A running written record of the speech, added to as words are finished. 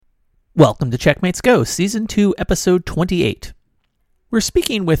Welcome to Checkmates Go, Season 2, Episode 28. We're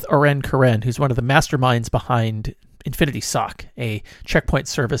speaking with Oren Keren, who's one of the masterminds behind Infinity SOC, a checkpoint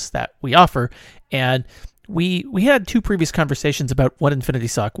service that we offer. And we had two previous conversations about what Infinity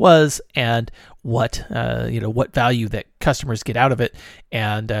SOC was and what value that customers get out of it.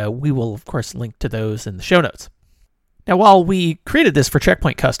 And we will, of course, link to those in the show notes. Now, while we created this for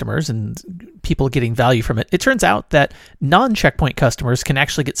Checkpoint customers and people getting value from it, it turns out that non-Checkpoint customers can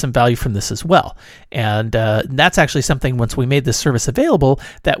actually get some value from this as well. And that's actually something, once we made this service available,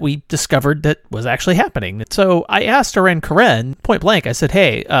 that we discovered that was actually happening. So I asked Oren Keren, point blank, I said,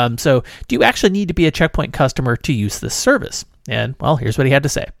 hey, so do you actually need to be a Checkpoint customer to use this service? And, well, here's what he had to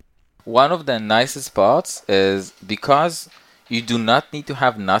say. One of the nicest parts is because you do not need to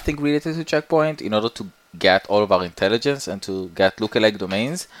have nothing related to Checkpoint in order to get all of our intelligence and to get lookalike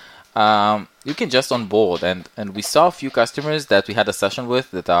domains, you can just onboard. And we saw a few customers that we had a session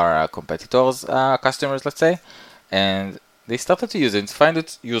with that are competitors' customers, let's say, and they started to use it, find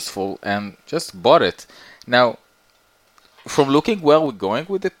it useful, and just bought it. Now, from looking where we're going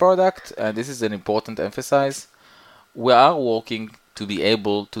with the product, and this is an important emphasis, we are working to be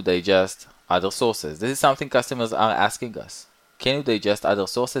able to digest other sources. This is something customers are asking us. Can you digest other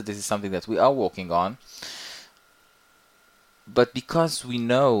sources? This is something that we are working on. But because we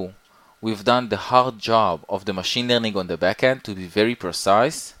know we've done the hard job of the machine learning on the backend to be very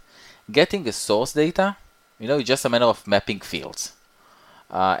precise, getting a source data, it's just a matter of mapping fields.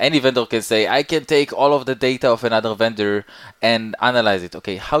 Any vendor can say, I can take all of the data of another vendor and analyze it.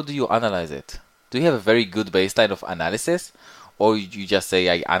 Okay, how do you analyze it? Do you have a very good baseline of analysis? Or you just say,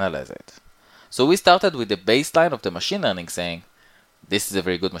 I analyze it? So we started with the baseline of the machine learning, saying, this is a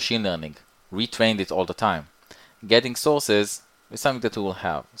very good machine learning. Retrained it all the time. Getting sources is something that we will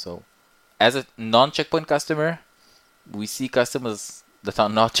have. So as a non-Checkpoint customer, we see customers that are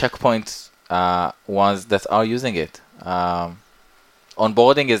not Checkpoint ones that are using it.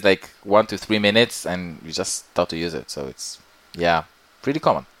 Onboarding is like 1 to 3 minutes and you just start to use it. So it's, pretty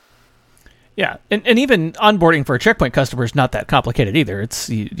common. Yeah, and even onboarding for a Checkpoint customer is not that complicated either. It's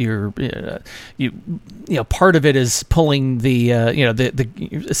part of it is pulling the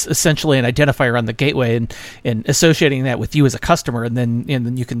essentially an identifier on the gateway and associating that with you as a customer, and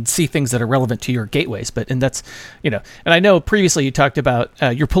then you can see things that are relevant to your gateways. And I know previously you talked about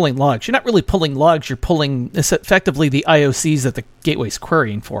you're pulling logs. You're not really pulling logs. You're pulling effectively the IOCs that the gateway's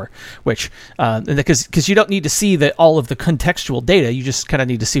querying for, which because you don't need to see all of the contextual data. You just kind of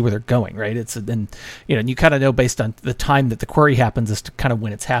need to see where they're going, right? You kind of know based on the time that the query happens as to kind of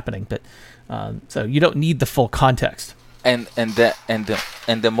when it's happening, but so you don't need the full context. And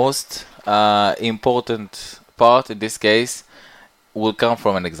the most important part in this case will come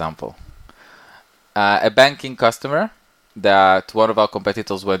from an example. A banking customer that one of our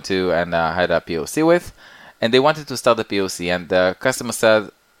competitors went to and had a POC with, and they wanted to start the POC, and the customer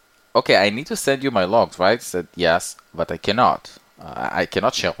said, "Okay, I need to send you my logs, right?" I said, "Yes, but I cannot." I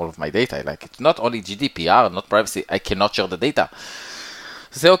cannot share all of my data. Like, it's not only GDPR, not privacy. I cannot share the data.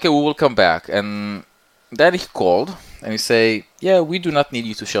 So say, okay, we will come back. And then he called and he say, yeah, we do not need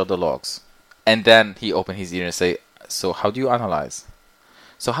you to share the logs. And then he opened his ear and say, so how do you analyze?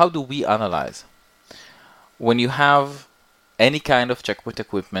 So how do we analyze? When you have any kind of Checkpoint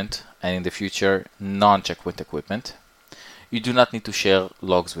equipment, and in the future, non-Checkpoint equipment, you do not need to share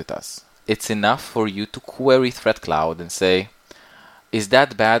logs with us. It's enough for you to query ThreatCloud and say, is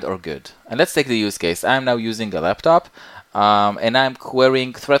that bad or good? And let's take the use case. I'm now using a laptop and I'm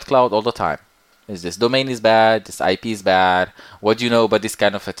querying ThreatCloud all the time. Is this domain is bad? This IP is bad? What do you know about this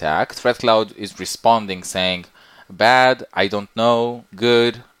kind of attack? ThreatCloud is responding saying, bad, I don't know,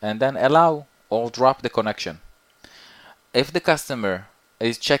 good, and then allow or drop the connection. If the customer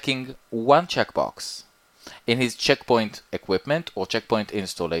is checking one checkbox in his Checkpoint equipment or Checkpoint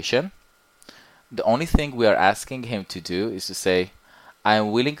installation, the only thing we are asking him to do is to say, I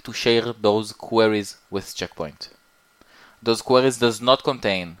am willing to share those queries with Checkpoint. Those queries does not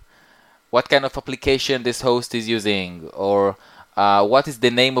contain what kind of application this host is using or what is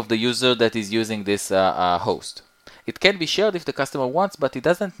the name of the user that is using this host. It can be shared if the customer wants, but it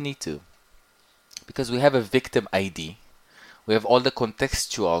doesn't need to. Because we have a victim ID. We have all the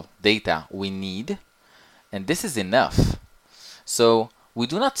contextual data we need, and this is enough. So we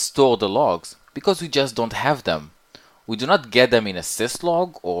do not store the logs because we just don't have them. We do not get them in a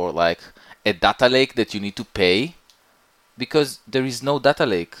syslog or like a data lake that you need to pay because there is no data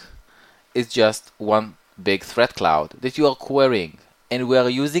lake. It's just one big threat cloud that you are querying. And we are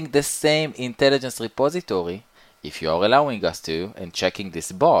using the same intelligence repository, if you are allowing us to, and checking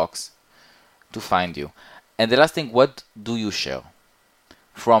this box to find you. And the last thing, what do you share?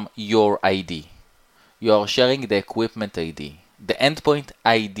 from your ID. You are sharing the equipment ID, the endpoint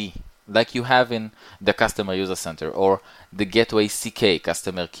ID, like you have in the customer user center or the gateway CK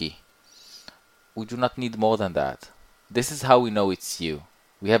customer key. We do not need more than that. This is how we know it's you.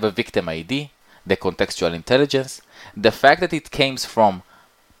 We have a victim ID, the contextual intelligence, the fact that it came from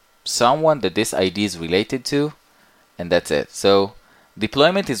someone that this ID is related to, and that's it. So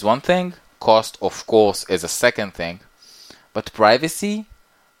deployment is one thing, cost, of course, is a second thing, but privacy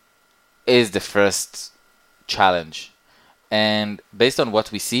is the first challenge. And based on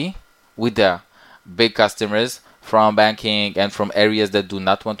what we see with the big customers from banking and from areas that do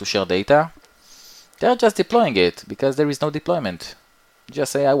not want to share data, they're just deploying it because there is no deployment.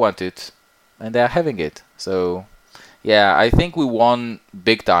 Just say, I want it, and they're having it. So yeah, I think we won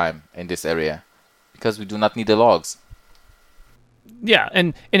big time in this area because we do not need the logs. Yeah,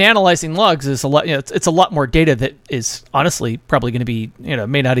 and analyzing logs is a lot. It's a lot more data that is honestly probably going to be,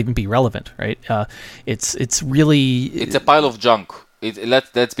 may not even be relevant, right? It's a pile of junk.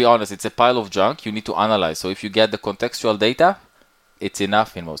 Let's be honest. It's a pile of junk you need to analyze. So if you get the contextual data, it's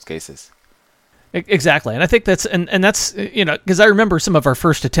enough in most cases. Exactly, and I think that's that's because I remember some of our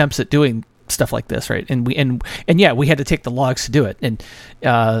first attempts at doing stuff like this, right? And we had to take the logs to do it, and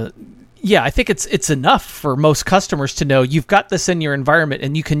I think it's enough for most customers to know you've got this in your environment,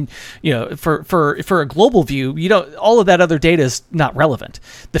 and you can, for a global view, all of that other data is not relevant.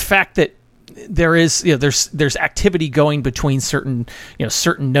 The fact that there is, there's activity going between certain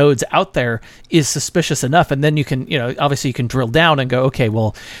nodes out there is suspicious enough, and then you can, obviously you can drill down and go, okay,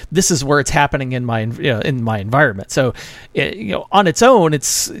 well, this is where it's happening in my environment. So, on its own,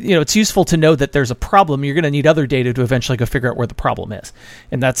 it's useful to know that there's a problem. You're going to need other data to eventually go figure out where the problem is,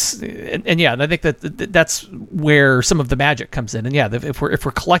 and that's, and I think that's where some of the magic comes in. And if we're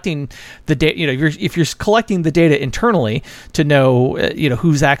collecting the data, if you're collecting the data internally to know,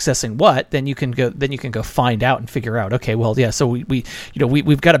 who's accessing what, then you can go find out and figure out, okay, well, yeah, so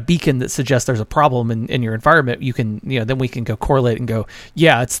we've got a beacon that suggests there's a problem in your environment. You can, then we can go correlate and go,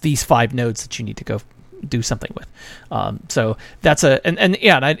 yeah, it's these 5 nodes that you need to go do something with. So that's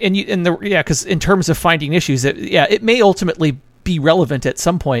because in terms of finding issues, it may ultimately be relevant at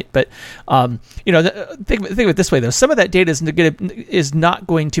some point, but think of it this way though: some of that data is not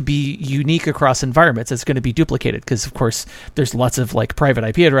going to be unique across environments. It's going to be duplicated because, of course, there's lots of like private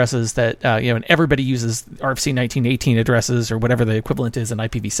IP addresses that and everybody uses RFC 1918 addresses or whatever the equivalent is in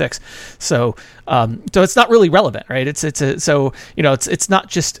IPv6. So it's not really relevant, right? It's not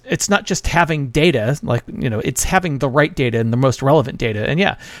just having data, like it's having the right data and the most relevant data. And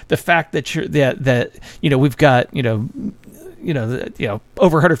the fact that we've got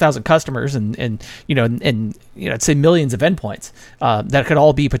over 100,000 customers and I'd say millions of endpoints that could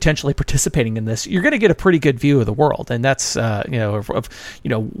all be potentially participating in this, you're going to get a pretty good view of the world, and that's of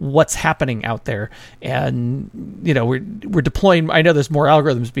what's happening out there. And we're deploying. I know there's more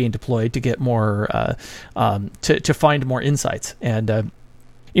algorithms being deployed to get more to find more insights, and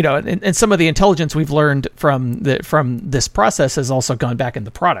and some of the intelligence we've learned from this process has also gone back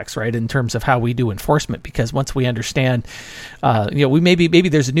into products, right? In terms of how we do enforcement, because once we understand, we maybe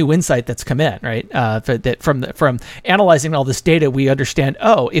there's a new insight that's come in, right? That from analyzing all this data, we understand,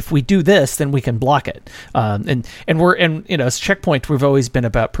 if we do this, then we can block it. And as Checkpoint, we've always been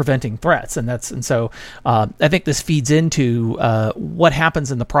about preventing threats, so I think this feeds into what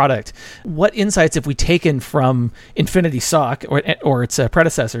happens in the product. What insights have we taken from Infinity SOC or its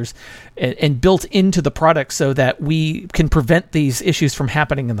predecessors and built into the product so that we can prevent these issues from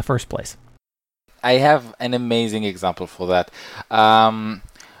happening in the first place? I have an amazing example for that.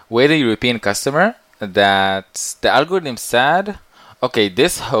 We had a European customer that the algorithm said, okay,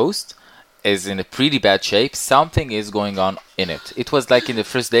 this host is in a pretty bad shape. Something is going on in it. It was like in the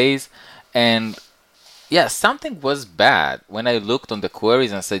first days, and something was bad. When I looked on the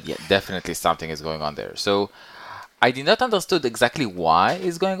queries and said, definitely something is going on there. So I did not understood exactly why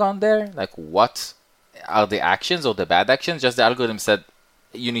is going on there, like what are the actions or the bad actions. Just the algorithm said,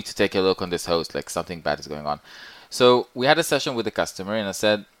 you need to take a look on this host, like something bad is going on. So we had a session with the customer, and I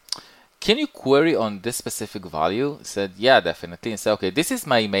said, can you query on this specific value? He said, yeah, definitely. And said, okay, this is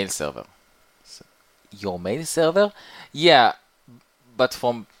my mail server. So, your mail server? Yeah, but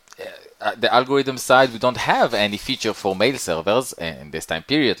from the algorithm side, we don't have any feature for mail servers in this time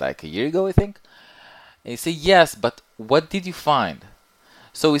period, like a year ago, I think. And you say, yes, but what did you find?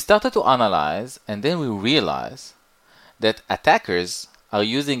 So we started to analyze, and then we realized that attackers are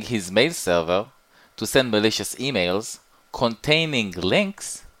using his mail server to send malicious emails containing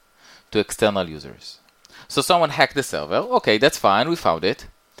links to external users. So someone hacked the server. Okay, that's fine, we found it.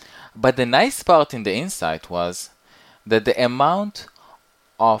 But the nice part in the insight was that the amount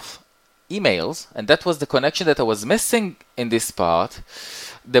of emails, and that was the connection that I was missing in this part.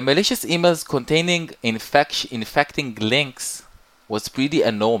 The malicious emails containing infecting links was pretty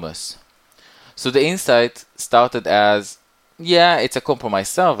enormous. So the insight started as, yeah, it's a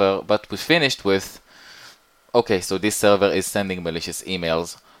compromised server, but we finished with, okay, so this server is sending malicious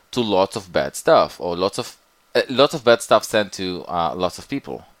emails to lots of bad stuff, or lots of bad stuff sent to lots of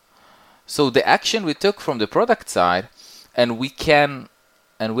people. So the action we took from the product side, and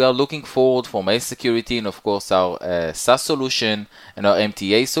we are looking forward for mail security and of course our SaaS solution and our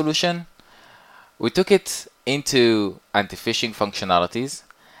MTA solution. We took it into anti-phishing functionalities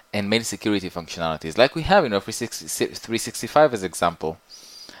and mail security functionalities, like we have in our 365 as example.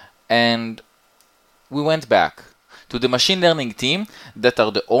 And we went back to the machine learning team that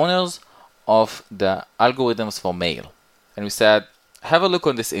are the owners of the algorithms for mail. And we said, have a look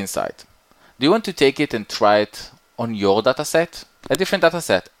on this insight. Do you want to take it and try it on your dataset? A different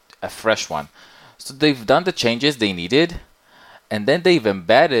dataset, a fresh one. So they've done the changes they needed, and then they've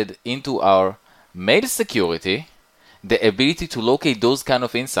embedded into our mail security the ability to locate those kind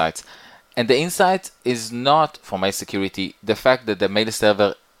of insights. And the insight is not, for mail security, the fact that the mail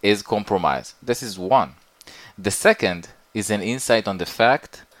server is compromised. This is one. The second is an insight on the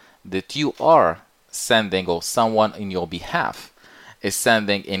fact that you are sending, or someone in your behalf is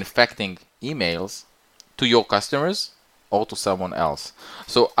sending infecting emails to your customers or to someone else.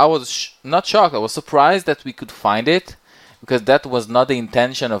 So I was not shocked, I was surprised that we could find it, because that was not the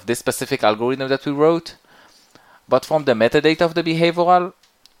intention of this specific algorithm that we wrote. But from the metadata of the behavioral,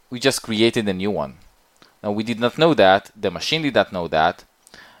 we just created a new one. Now we did not know that, the machine did not know that,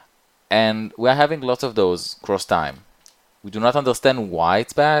 and we are having lots of those cross time. We do not understand why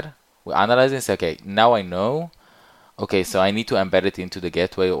it's bad. We analyze it and say, okay, now I know. Okay, so I need to embed it into the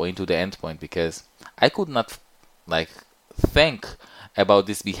gateway or into the endpoint, because I could not think about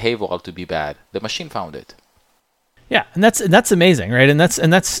this behavioral to be bad. The machine found it. Yeah, and that's amazing, right? And that's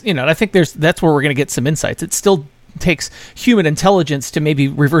I think that's where we're going to get some insights. It still takes human intelligence to maybe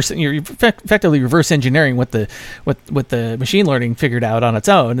you're effectively reverse engineering what the machine learning figured out on its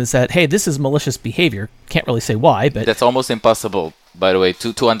own, is that, hey, this is malicious behavior. Can't really say why, but that's almost impossible, by the way,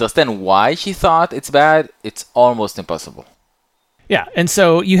 to understand why she thought it's bad. It's almost impossible. Yeah, and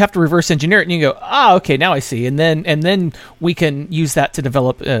so you have to reverse engineer it, and you go, okay, now I see, and then we can use that to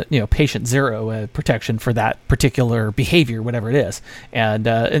develop, patient zero protection for that particular behavior, whatever it is, and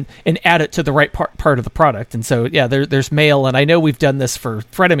add it to the right part of the product. And so, yeah, there's mail, and I know we've done this for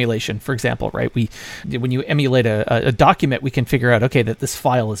threat emulation, for example, right? When you emulate a document, we can figure out, okay, that this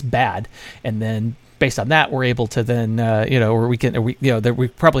file is bad, and then based on that, we're able to then, we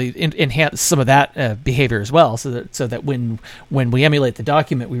probably enhance some of that behavior as well, so that when we emulate the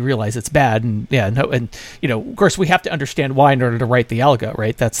document, we realize it's bad, of course, we have to understand why in order to write the algo,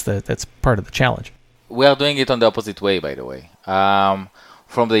 right? That's part of the challenge. We are doing it on the opposite way, by the way. From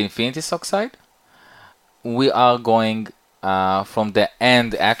the InfinitySOC side, we are going from the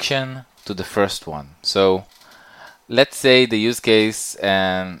end action to the first one. So let's say the use case,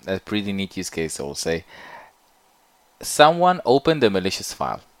 and a pretty neat use case, I will say, someone opened a malicious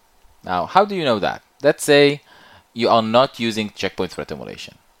file. Now, how do you know that? Let's say you are not using Checkpoint Threat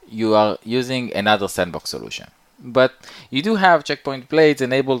Emulation. You are using another sandbox solution. But you do have checkpoint plates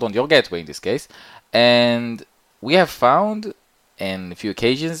enabled on your gateway in this case. And we have found, in a few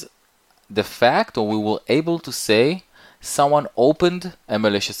occasions, the fact, or we were able to say, someone opened a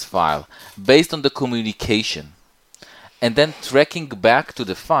malicious file based on the communication. And then tracking back to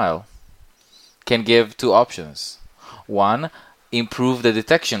the file can give two options. One, improve the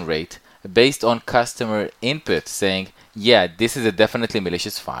detection rate based on customer input, saying, yeah, this is a definitely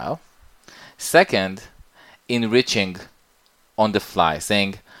malicious file. Second, enriching on the fly,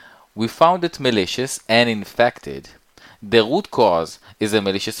 saying, we found it malicious and infected. The root cause is a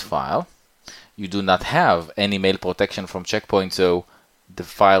malicious file. You do not have any mail protection from Checkpoint, so the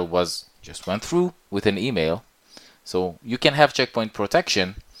file just went through with an email. So you can have checkpoint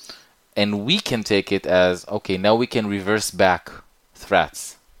protection, and we can take it as, okay, now we can reverse back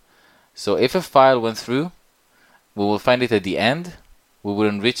threats. So if a file went through, we will find it at the end, we will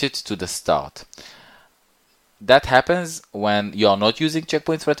enrich it to the start. That happens when you are not using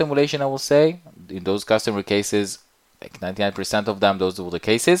checkpoint threat emulation, I will say. In those customer cases, like 99% of them, those were the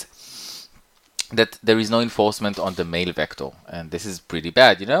cases, that there is no enforcement on the mail vector. And this is pretty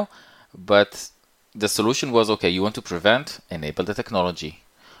bad, But the solution was, okay, you want to prevent, enable the technology.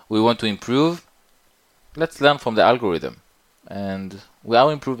 We want to improve, let's learn from the algorithm. And we are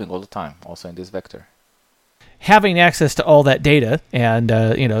improving all the time, also in this vector. having access to all that data and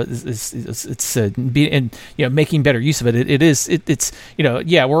making better use of it. It's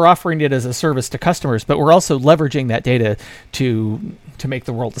we're offering it as a service to customers, but we're also leveraging that data to make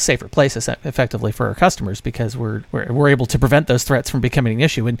the world a safer place effectively for our customers, because we're able to prevent those threats from becoming an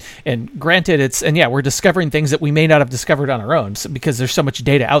issue. And granted, we're discovering things that we may not have discovered on our own, because there's so much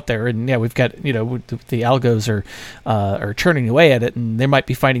data out there, and we've got the algos are churning away at it, and they might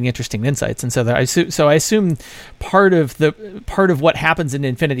be finding interesting insights. And so I assume part of what happens in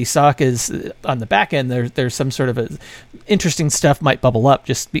Infinity SOC is on the back end there's some sort of interesting stuff might bubble up,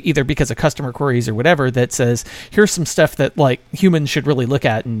 either because of customer queries or whatever, that says here's some stuff that like humans should really look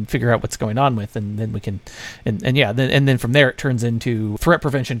at and figure out what's going on with, and then we can then from there it turns into threat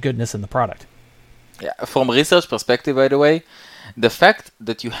prevention goodness in the product. Yeah, from a research perspective, by the way, the fact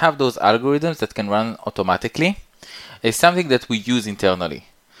that you have those algorithms that can run automatically is something that we use internally.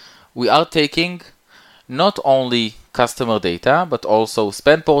 We are taking not only customer data, but also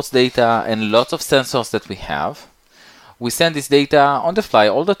spend ports data and lots of sensors that we have. We send this data on the fly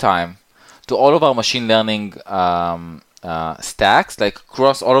all the time to all of our machine learning stacks, like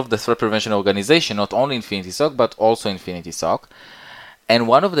across all of the threat prevention organization, not only Infinity SOC, but also Infinity SOC. And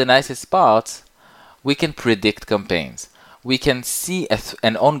one of the nicest parts, we can predict campaigns. We can see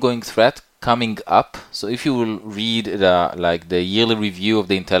an ongoing threat coming up. So if you will read the yearly review of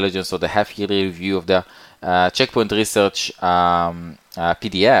the intelligence or the half-yearly review of the Checkpoint Research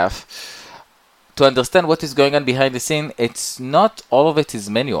PDF, to understand what is going on behind the scene, it's not all of it is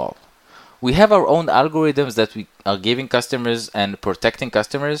manual. We have our own algorithms that we are giving customers and protecting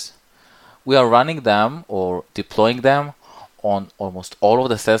customers. We are running them or deploying them on almost all of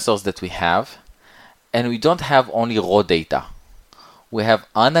the sensors that we have. And we don't have only raw data. We have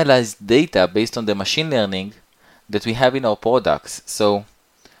analyzed data based on the machine learning that we have in our products. So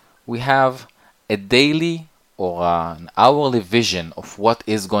we have a daily or an hourly vision of what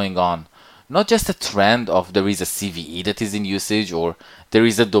is going on. Not just a trend of there is a CVE that is in usage or there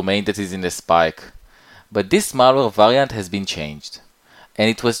is a domain that is in a spike. But this malware variant has been changed. And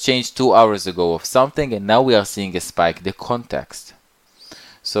it was changed 2 hours ago of something, and now we are seeing a spike, the context.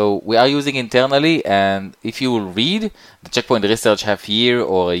 So we are using internally, and if you will read the Checkpoint Research half-year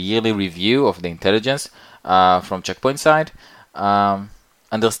or a yearly review of the intelligence from Checkpoint side,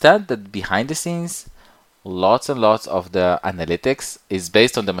 understand that behind the scenes, lots and lots of the analytics is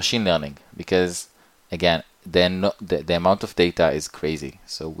based on the machine learning, because again, the amount of data is crazy.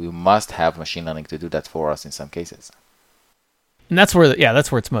 So we must have machine learning to do that for us in some cases. And that's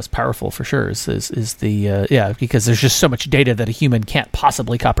where it's most powerful for sure. Is because there's just so much data that a human can't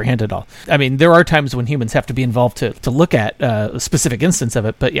possibly comprehend it all. I mean, there are times when humans have to be involved to look at a specific instance of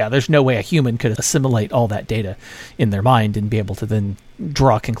it, but there's no way a human could assimilate all that data in their mind and be able to then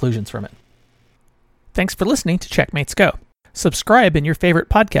draw conclusions from it. Thanks for listening to Checkmates Go. Subscribe in your favorite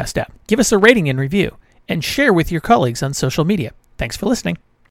podcast app, give us a rating and review, and share with your colleagues on social media. Thanks for listening.